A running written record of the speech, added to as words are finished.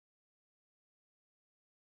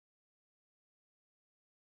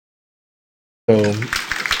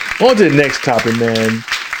on to the next topic, man.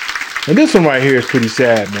 And this one right here is pretty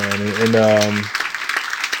sad, man.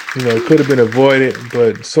 It could have been avoided,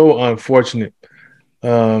 but so unfortunate.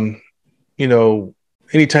 Um,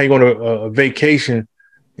 anytime you go on a vacation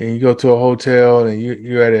and you go to a hotel and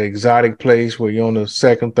you're at an exotic place where you're on the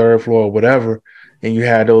second, third floor, or whatever, and you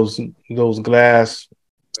had those glass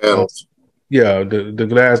panels. The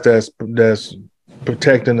glass that's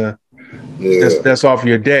protecting that's off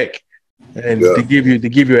your deck, and to give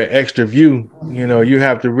you an extra view, you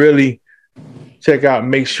have to really check out,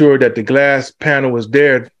 make sure that the glass panel is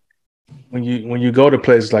there when you go to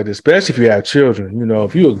places like this, especially if you have children.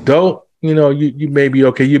 If you're adult, you may be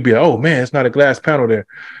okay. You'd be like, oh man, it's not a glass panel there,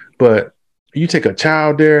 but you take a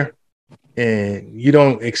child there, and you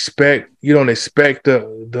don't expect the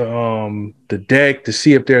deck to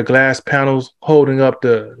see if there are glass panels holding up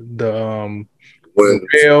the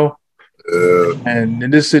rail. And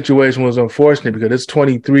in this situation was unfortunate because this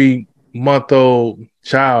 23-month-old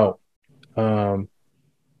child fell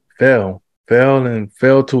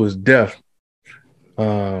to his death.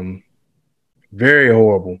 Very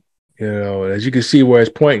horrible. As you can see where it's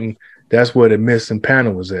pointing, that's where the missing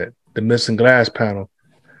panel was at, the missing glass panel.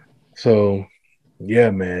 So, yeah,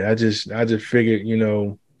 man, I just figured,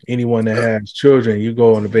 anyone that has children, you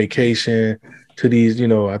go on a vacation to these,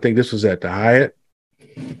 I think this was at the Hyatt.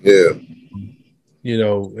 Yeah.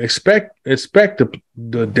 Expect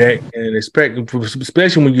the deck and expect,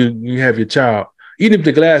 especially when you have your child, even if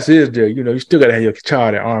the glass is there, you still got to have your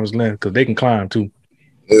child at arm's length because they can climb too.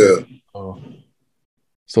 Yeah.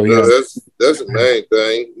 So, yeah. That's the main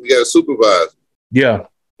thing. You got to supervise. Yeah.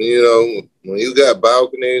 When you got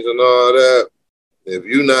balconies and all that, if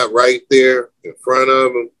you're not right there in front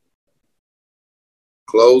of them,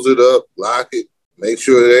 close it up, lock it, make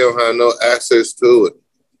sure they don't have no access to it.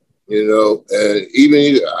 And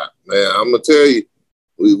even man, I'm gonna tell you,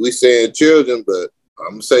 we saying children, but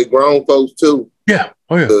I'm gonna say grown folks too. Yeah,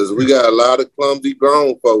 oh yeah, because we got a lot of clumsy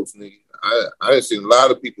grown folks. I seen a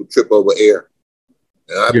lot of people trip over air,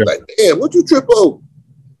 and I'd be like, "Damn, what you trip over?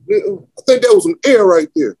 I think that was some air right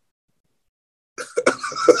there."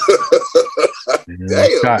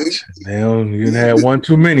 Damn, you had one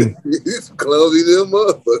too many. It's clumsy them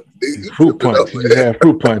motherfuckers. Fruit punch. You had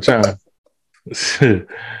fruit punch, huh?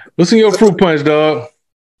 What's in your fruit punch, dog?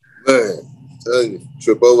 Man, I'm telling you,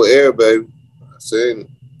 trip over air, baby. I seen it.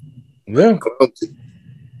 Yeah. Clumsy.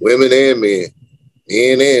 Women and men.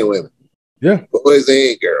 Men and women. Yeah. Boys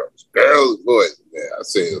and girls. Girls and boys. Man, I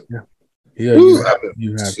seen it. Yeah. Yeah. I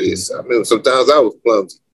remember sometimes I was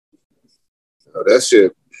clumsy. That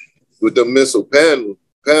shit with the missile panels,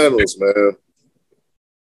 man.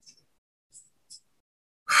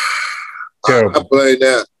 Terrible. I blame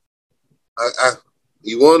that.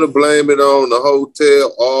 You want to blame it on the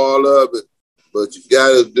hotel, all of it, but you got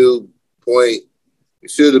to do point. It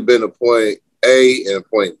should have been a point A and a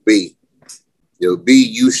point B. B,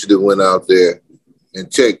 you should have went out there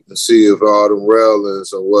and checked to see if all the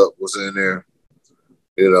railings or what was in there.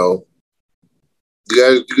 You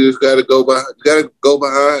just got to go behind. You got to go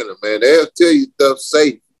behind them, man. They'll tell you stuff's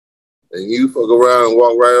safe, and you fuck around and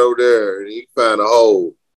walk right over there, and you find a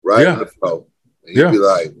hole right in the floor. And you be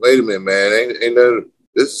like, wait a minute, man, ain't there,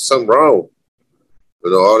 this is something wrong.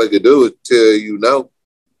 All they could do is tell you no.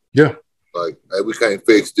 Yeah. Like, hey, we can't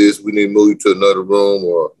fix this. We need to move you to another room,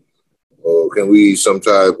 or can we use some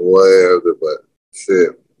type of whatever. But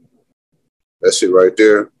shit, that shit right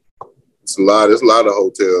there. It's a lot of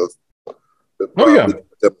hotels that probably have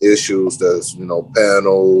issues that's,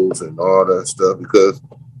 panels and all that stuff. Because,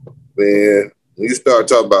 man, when you start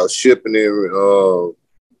talking about shipping and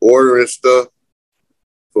ordering stuff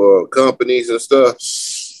for companies and stuff,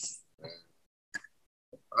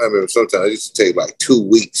 I remember sometimes it used to take like 2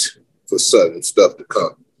 weeks for certain stuff to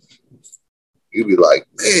come. You'd be like,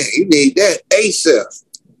 man, you need that ASAP.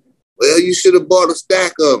 Well, you should have bought a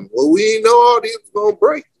stack of them. Well, we didn't know all these was going to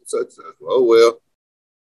break. Oh, well,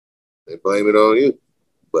 they blame it on you.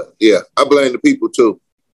 But, yeah, I blame the people, too.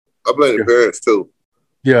 I blame the parents, too.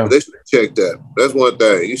 Yeah. They should check that. That's one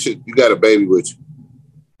thing. You got a baby with you.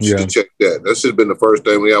 You should check that. That should have been the first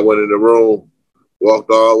thing when I went in the room, walked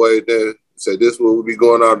all the way there, said, this will be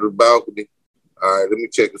going out of the balcony. All right, let me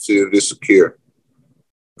check and see if it's secure.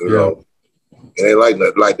 You know, it ain't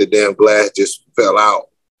like the damn glass just fell out.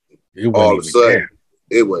 All of a sudden,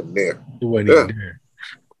 it wasn't there. It wasn't even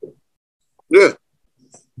there. Yeah.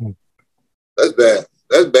 That's bad.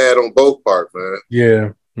 That's bad on both parts, man.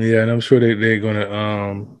 Yeah. Yeah, and I'm sure they're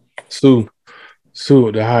gonna sue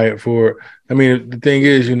the Hyatt for it. I mean, the thing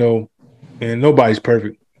is, and nobody's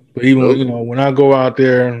perfect. But even when I go out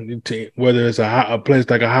there, whether it's a place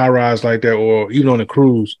like a high rise like that, or even on a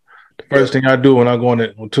cruise, the first thing I do when I go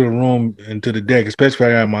into the room and to the deck, especially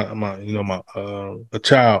if I got my a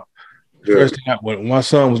child. The first thing when my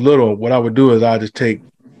son was little, what I would do is I take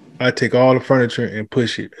all the furniture and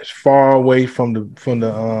push it as far away from the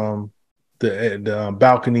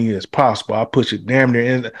balcony as possible. I push it damn near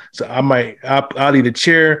in. So I'll leave a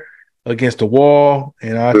chair against the wall,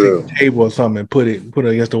 and I'll take a table or something and put it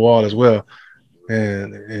against the wall as well,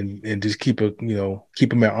 and just keep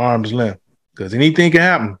them at arm's length, because anything can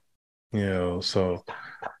happen. So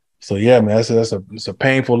yeah, man, it's a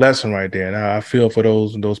painful lesson right there, and I feel for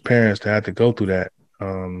those parents to have to go through that.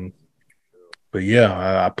 But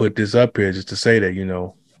yeah, I put this up here just to say that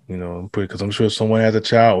because I'm sure someone has a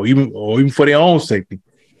child, or even for their own safety.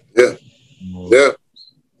 Yeah,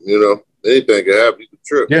 anything can happen. You can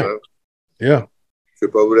trip. Yeah.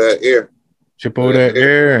 Trip over that air. Trip over that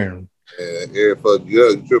air. And air fuck you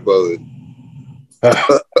up. You trip over it.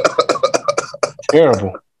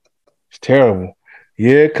 Terrible. It's terrible.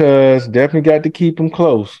 Yeah, cuz definitely got to keep them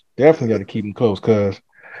close. Definitely got to keep them close, cuz.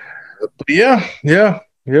 Yeah.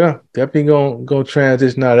 Definitely gonna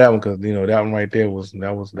transition out of that one, because that one right there was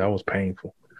painful.